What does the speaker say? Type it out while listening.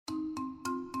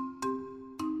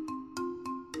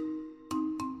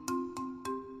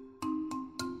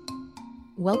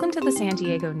Welcome to the San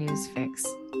Diego News Fix.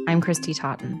 I'm Christy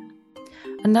Totten.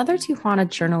 Another Tijuana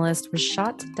journalist was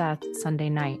shot to death Sunday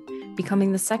night,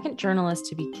 becoming the second journalist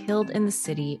to be killed in the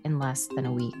city in less than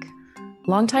a week.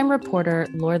 Longtime reporter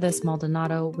Lourdes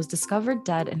Maldonado was discovered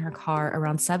dead in her car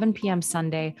around 7 p.m.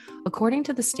 Sunday, according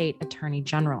to the state attorney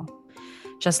general.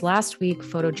 Just last week,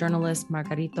 photojournalist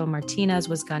Margarito Martinez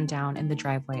was gunned down in the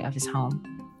driveway of his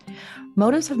home.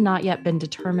 Motives have not yet been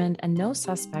determined, and no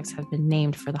suspects have been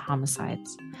named for the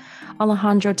homicides.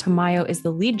 Alejandro Tamayo is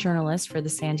the lead journalist for the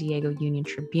San Diego Union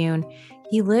Tribune.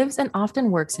 He lives and often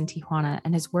works in Tijuana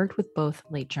and has worked with both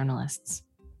late journalists.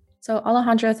 So,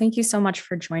 Alejandro, thank you so much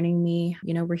for joining me.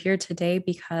 We're here today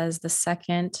because the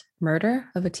second murder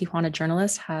of a Tijuana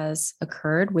journalist has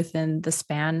occurred within the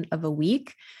span of a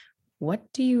week. What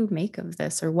do you make of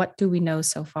this, or what do we know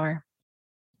so far?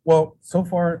 Well, so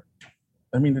far,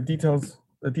 the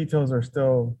details are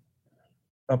still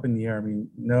up in the air.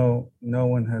 No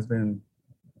one has been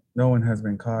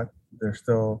caught.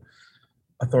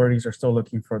 Authorities are still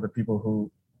looking for the people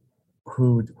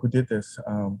who did this.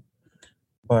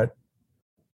 But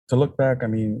to look back,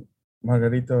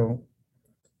 Margarito,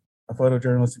 a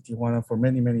photojournalist in Tijuana for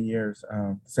many, many years,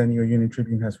 San Diego Union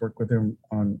Tribune has worked with him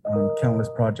on countless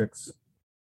projects.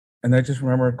 And I just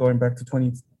remember going back to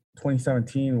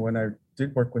 2017 when I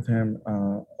did work with him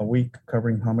a week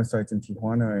covering homicides in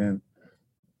Tijuana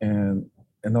and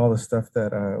all the stuff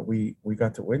that we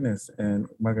got to witness. And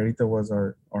Margarita was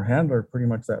our handler pretty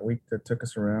much that week, that took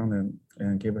us around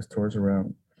and gave us tours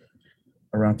around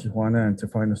Tijuana and to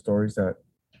find the stories that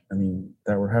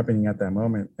were happening at that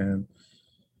moment. And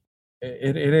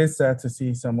it is sad to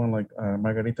see someone like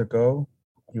Margarita go.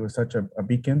 He was such a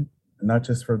beacon, not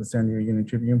just for the San Diego Union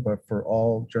Tribune, but for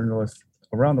all journalists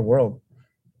around the world.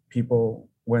 People,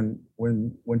 when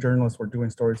journalists were doing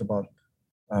stories about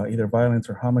either violence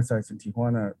or homicides in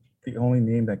Tijuana, the only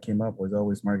name that came up was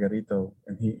always Margarito,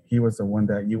 and he was the one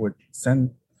that you would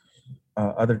send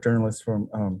other journalists from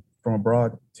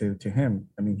abroad to him.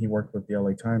 He worked with the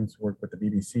LA Times, worked with the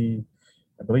BBC.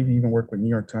 I believe he even worked with New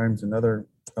York Times and other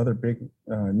big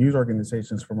news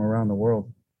organizations from around the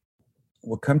world.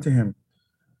 Will come to him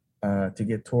to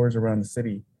get tours around the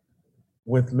city.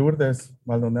 With Lourdes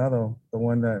Maldonado, the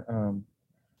one that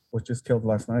was just killed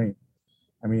last night,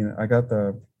 I got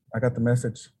the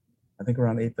message, I think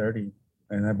around 8:30,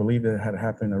 and I believe it had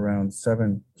happened around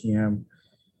 7 p.m.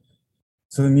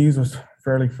 So the news was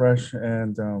fairly fresh,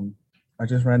 and I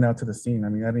just ran out to the scene. I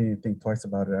didn't even think twice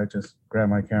about it. I just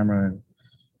grabbed my camera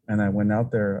and I went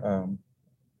out there.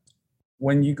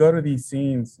 When you go to these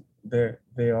scenes, they're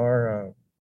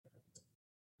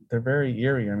very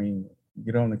eerie.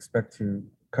 You don't expect to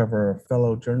cover a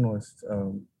fellow journalist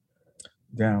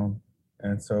down,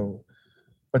 and so,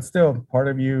 but still, part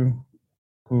of you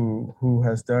who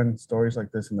has done stories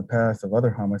like this in the past of other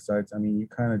homicides, you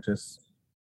kind of just,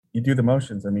 you do the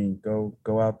motions.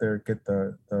 Go out there, get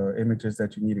the images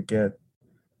that you need to get,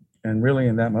 and really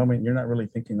in that moment, you're not really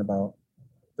thinking about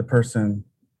the person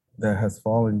that has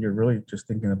fallen. You're really just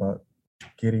thinking about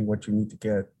getting what you need to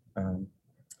get.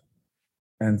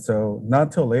 And so,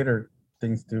 not till later,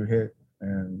 things do hit,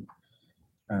 and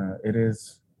it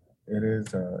is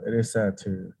sad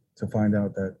to find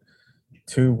out that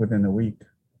two within a week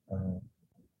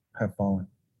have fallen.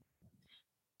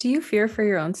 Do you fear for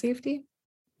your own safety?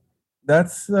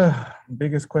 That's the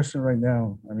biggest question right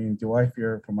now. Do I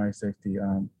fear for my safety?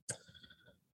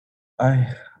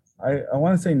 I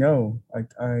want to say no.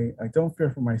 I don't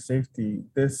fear for my safety.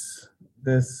 This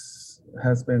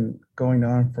has been going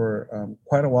on for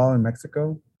quite a while in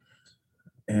Mexico,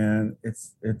 and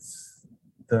it's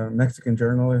the Mexican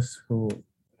journalists who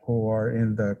are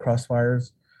in the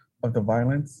crossfires of the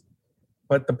violence.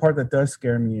 But the part that does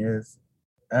scare me is,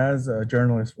 as a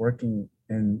journalist working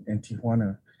in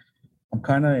Tijuana, I'm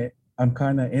kind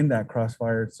of in that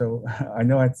crossfire. So I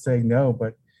know I'd say no,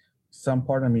 but some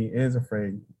part of me is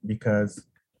afraid because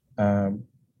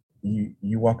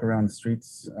you walk around the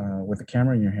streets with a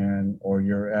camera in your hand, or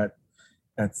you're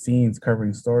at scenes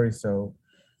covering stories. So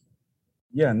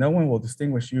yeah, no one will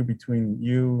distinguish you between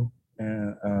you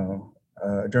and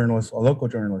a journalist, a local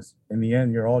journalist. In the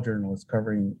end, you're all journalists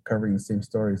covering the same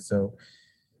story. So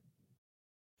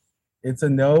it's a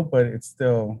no, but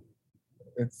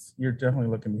you're definitely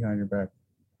looking behind your back.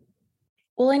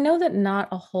 Well, I know that not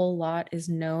a whole lot is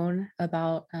known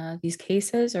about these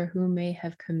cases or who may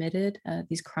have committed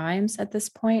these crimes at this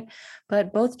point,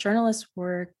 but both journalists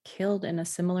were killed in a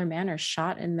similar manner,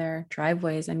 shot in their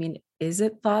driveways. Is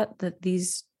it thought that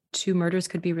these two murders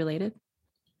could be related?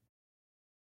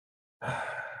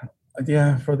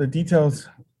 Yeah, for the details,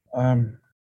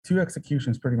 two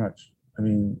executions pretty much.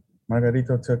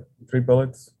 Margarito took 3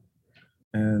 bullets,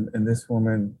 and this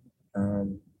woman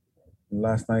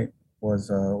last night was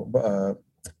a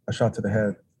shot to the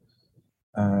head.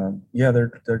 Yeah,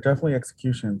 they're definitely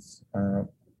executions.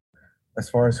 As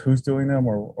far as who's doing them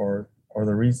or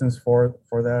the reasons for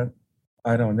that,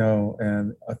 I don't know.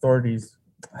 And authorities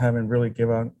haven't really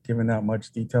given out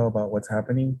much detail about what's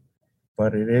happening,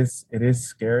 but it is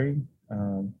scary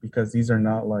because these are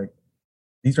not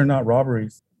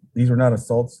robberies. These were not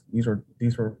assaults. These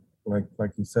were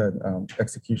like you said,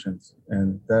 executions,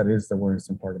 and that is the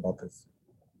worrisome part about this.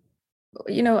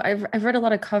 I've read a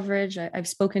lot of coverage. I've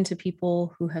spoken to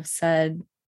people who have said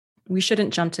we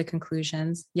shouldn't jump to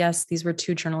conclusions. Yes, these were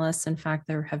two journalists. In fact,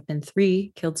 there have been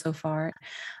three killed so far.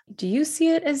 Do you see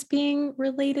it as being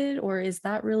related, or is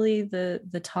that really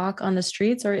the talk on the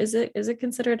streets, or is it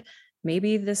considered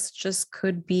maybe this just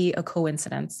could be a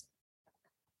coincidence?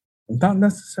 Not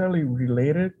necessarily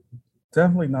related.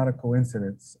 Definitely not a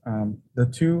coincidence. The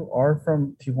two are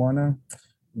from Tijuana.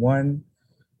 One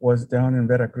was down in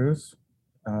Veracruz.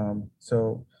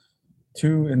 So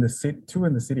two in the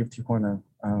city of Tijuana.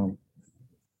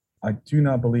 I do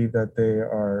not believe that they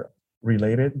are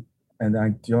related, and I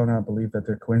do not believe that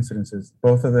they're coincidences.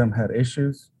 Both of them had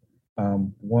issues.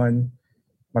 One,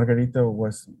 Margarito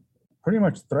was pretty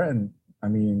much threatened. I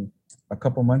mean, a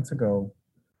couple months ago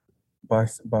by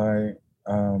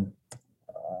I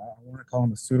want to call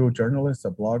him a pseudo journalist,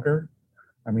 a blogger.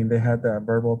 I mean, they had that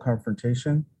verbal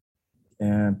confrontation,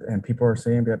 and people are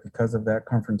saying that because of that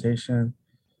confrontation,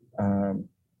 um,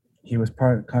 he was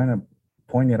kind of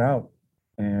pointed out,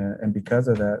 and because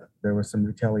of that, there was some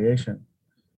retaliation.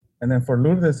 And then for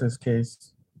Lourdes's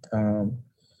case, um,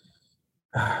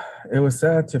 it was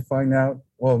sad to find out.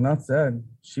 Well, not sad.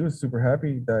 She was super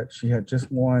happy that she had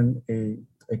just won a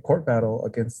court battle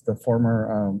against the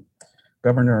former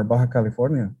governor of Baja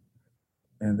California.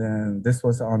 And then this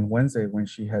was on Wednesday when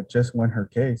she had just won her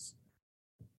case.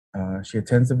 She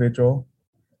attends the vigil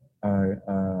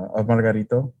of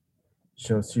Margarito.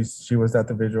 She was at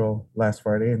the vigil last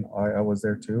Friday, and I was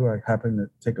there too. I happened to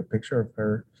take a picture of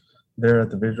her there at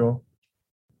the vigil.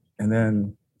 And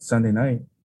then Sunday night,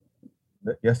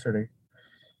 yesterday,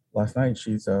 last night,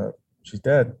 she's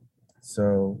dead.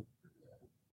 So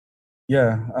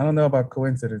yeah, I don't know about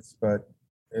coincidence, but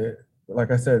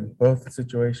like I said, both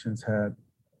situations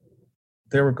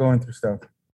they were going through stuff,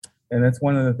 and that's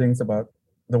one of the things about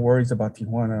the worries about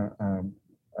Tijuana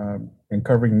and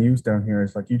covering news down here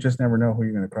is like you just never know who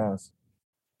you're going to cross.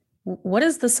 What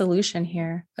is the solution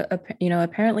here?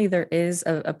 Apparently there is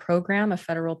a program, a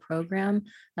federal program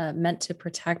meant to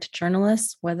protect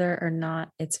journalists. Whether or not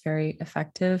it's very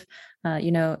effective,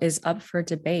 is up for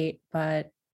debate. But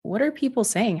what are people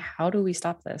saying? How do we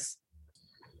stop this?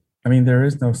 I mean, there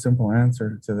is no simple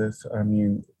answer to this. I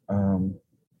mean,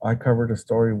 I covered a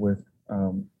story with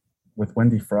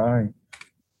Wendy Fry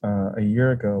a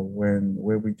year ago where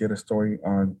we did a story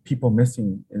on people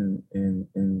missing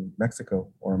in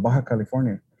Mexico or in Baja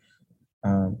California,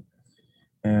 um,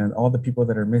 and all the people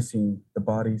that are missing, the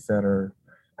bodies that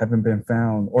haven't been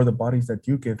found, or the bodies that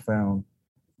do get found,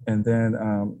 and then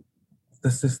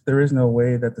there is no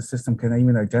way that the system can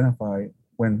even identify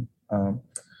when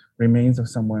remains of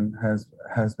someone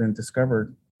has been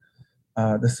discovered.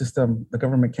 The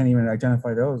government can't even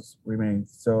identify those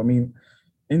remains. So I mean,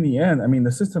 in the end, I mean,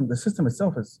 the system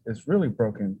itself is really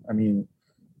broken. I mean,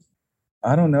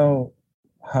 I don't know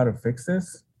how to fix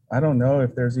this. I don't know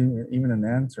if there's even an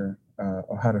answer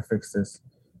on how to fix this.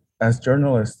 As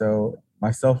journalists, though,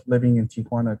 myself living in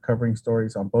Tijuana, covering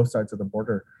stories on both sides of the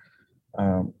border,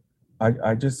 um,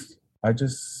 I just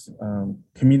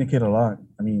communicate a lot.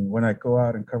 I mean, when I go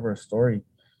out and cover a story,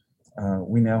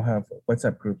 we now have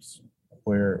WhatsApp groups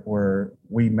where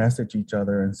we message each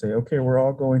other and say, okay, we're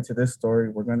all going to this story.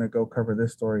 We're going to go cover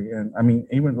this story. And I mean,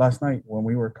 even last night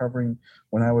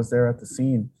when I was there at the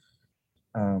scene,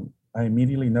 I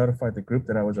immediately notified the group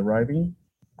that I was arriving.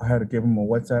 I had to give them a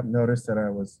WhatsApp notice that I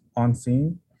was on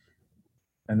scene,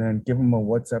 and then give them a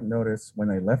WhatsApp notice when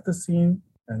I left the scene,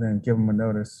 and then give them a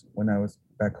notice when I was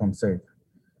back home safe.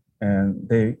 And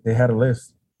they had a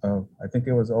list of, I think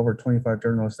it was over 25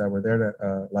 journalists that were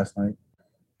there last night,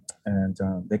 and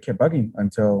they kept bugging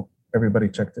until everybody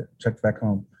checked back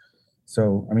home.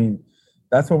 So I mean,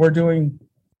 that's what we're doing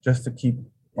just to keep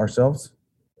ourselves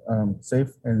safe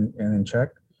and in check.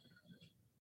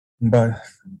 But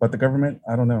the government,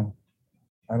 I don't know.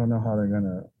 I don't know how they're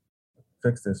gonna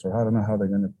fix this, or I don't know how they're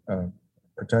gonna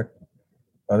protect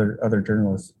other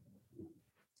journalists.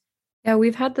 Yeah,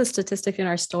 we've had the statistic in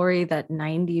our story that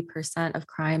 90% of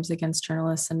crimes against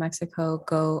journalists in Mexico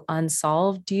go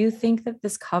unsolved. Do you think that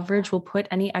this coverage will put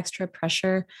any extra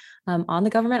pressure on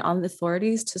the government, on the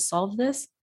authorities to solve this?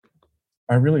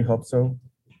 I really hope so.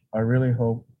 I really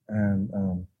hope. And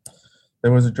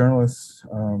there was a journalist.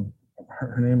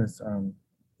 Her name is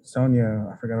Sonia.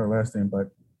 I forgot her last name,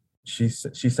 but she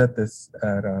said this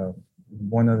at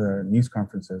one of the news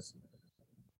conferences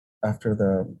after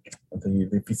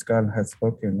the fiscal had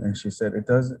spoken, and she said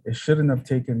it shouldn't have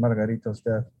taken Margarito's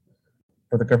death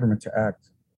for the government to act,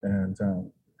 and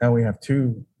now we have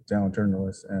two down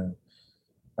journalists, and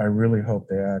I really hope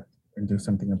they act and do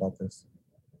something about this.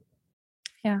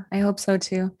 Yeah, I hope so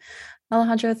too.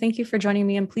 Alejandro, thank you for joining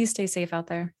me and please stay safe out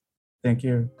there. Thank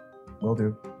you. Will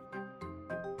do.